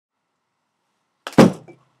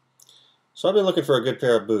So I've been looking for a good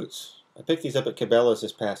pair of boots. I picked these up at Cabela's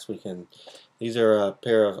this past weekend. These are a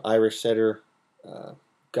pair of Irish Setter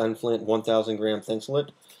Gunflint 1000 gram Thinsulate.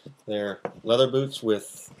 They're leather boots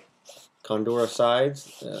with Condora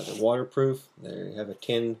sides. They're waterproof. They have a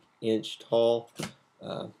 10-inch tall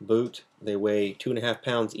boot. They weigh 2.5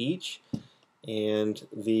 pounds each. And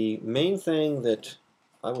the main thing that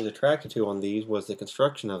I was attracted to on these was the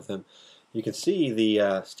construction of them. You can see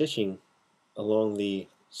the stitching along the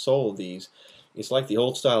sole of these. It's like the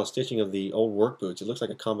old style stitching of the old work boots. It looks like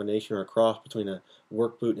a combination or a cross between a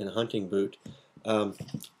work boot and a hunting boot.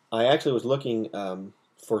 I actually was looking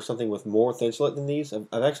for something with more Thinsulate than these.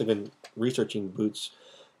 I've actually been researching boots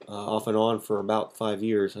off and on for about 5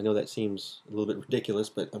 years. I know that seems a little bit ridiculous,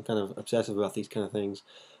 but I'm kind of obsessive about these kind of things.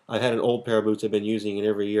 I had an old pair of boots I've been using, and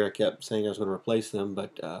every year I kept saying I was going to replace them,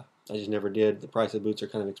 but I just never did. The price of boots are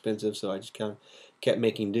kind of expensive, so I just kind of kept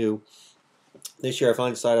making do. This year I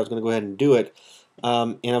finally decided I was going to go ahead and do it.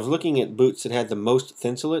 And I was looking at boots that had the most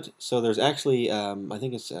Thinsulate. So there's actually, I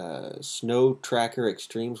think it's Snow Tracker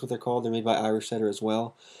Extremes, what they're called. They're made by Irish Setter as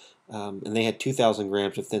well. And they had 2,000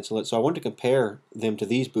 grams of Thinsulate. So I wanted to compare them to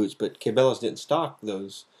these boots, but Cabela's didn't stock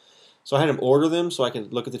those. So I had them order them so I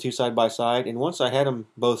could look at the two side by side. And once I had them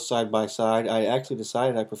both side by side, I actually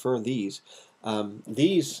decided I prefer these.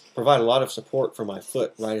 These provide a lot of support for my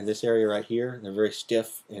foot right in this area right here. They're very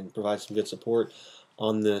stiff and provide some good support.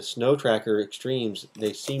 On the Snow Tracker Extremes,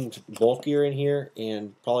 they seemed bulkier in here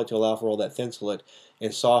and probably to allow for all that Thinsulate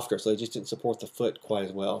and softer, so they just didn't support the foot quite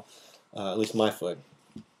as well, at least my foot.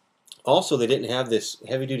 Also, they didn't have this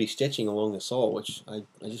heavy-duty stitching along the sole, which I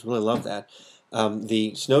just really love that.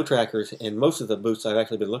 The Snow Trackers and most of the boots I've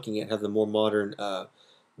actually been looking at have the more modern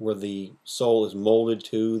where the sole is molded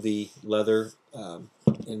to the leather,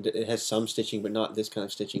 and it has some stitching, but not this kind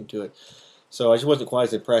of stitching to it. So I just wasn't quite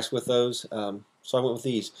as impressed with those, so I went with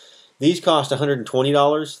these. These cost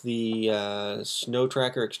 $120. The Snow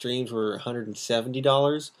Tracker Extremes were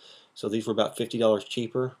 $170, so these were about $50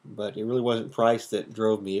 cheaper, but it really wasn't price that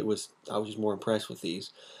drove me. I was just more impressed with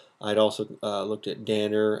these. I'd also looked at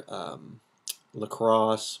Danner,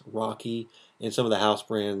 Lacrosse, Rocky, and some of the house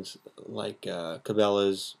brands like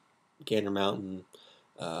Cabela's, Gander Mountain,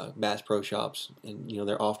 Bass Pro Shops, and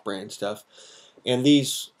their off-brand stuff. And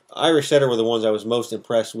these Irish Setter were the ones I was most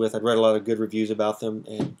impressed with. I'd read a lot of good reviews about them,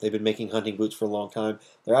 and they've been making hunting boots for a long time.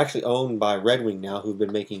 They're actually owned by Red Wing now, who've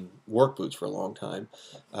been making work boots for a long time.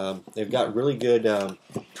 They've got really good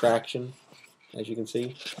traction, as you can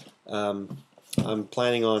see. I'm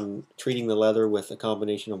planning on treating the leather with a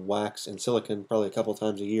combination of wax and silicone probably a couple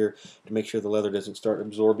times a year to make sure the leather doesn't start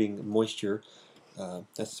absorbing moisture.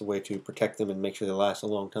 That's the way to protect them and make sure they last a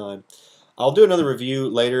long time. I'll do another review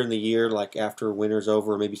later in the year, like after winter's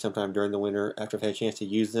over, or maybe sometime during the winter, after I've had a chance to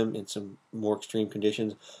use them in some more extreme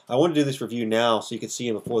conditions. I want to do this review now so you can see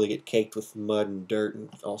them before they get caked with mud and dirt and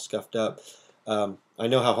all scuffed up. I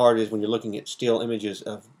know how hard it is when you're looking at still images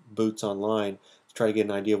of boots online to try to get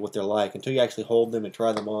an idea of what they're like. Until you actually hold them and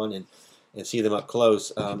try them on and see them up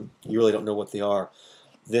close, you really don't know what they are.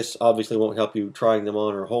 This obviously won't help you trying them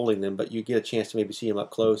on or holding them, but you get a chance to maybe see them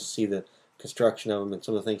up close, see the construction of them, and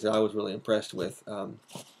some of the things that I was really impressed with.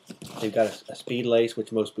 They've got a speed lace,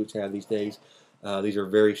 which most boots have these days. These are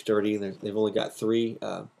very sturdy. They've only got 3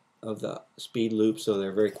 of the speed loops, so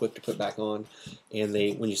they're very quick to put back on. And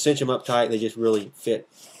when you cinch them up tight, they just really fit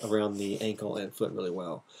around the ankle and foot really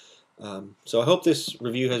well. So I hope this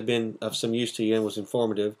review has been of some use to you and was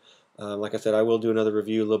informative. Like I said, I will do another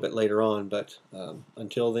review a little bit later on, but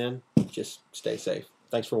until then, just stay safe.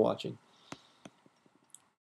 Thanks for watching.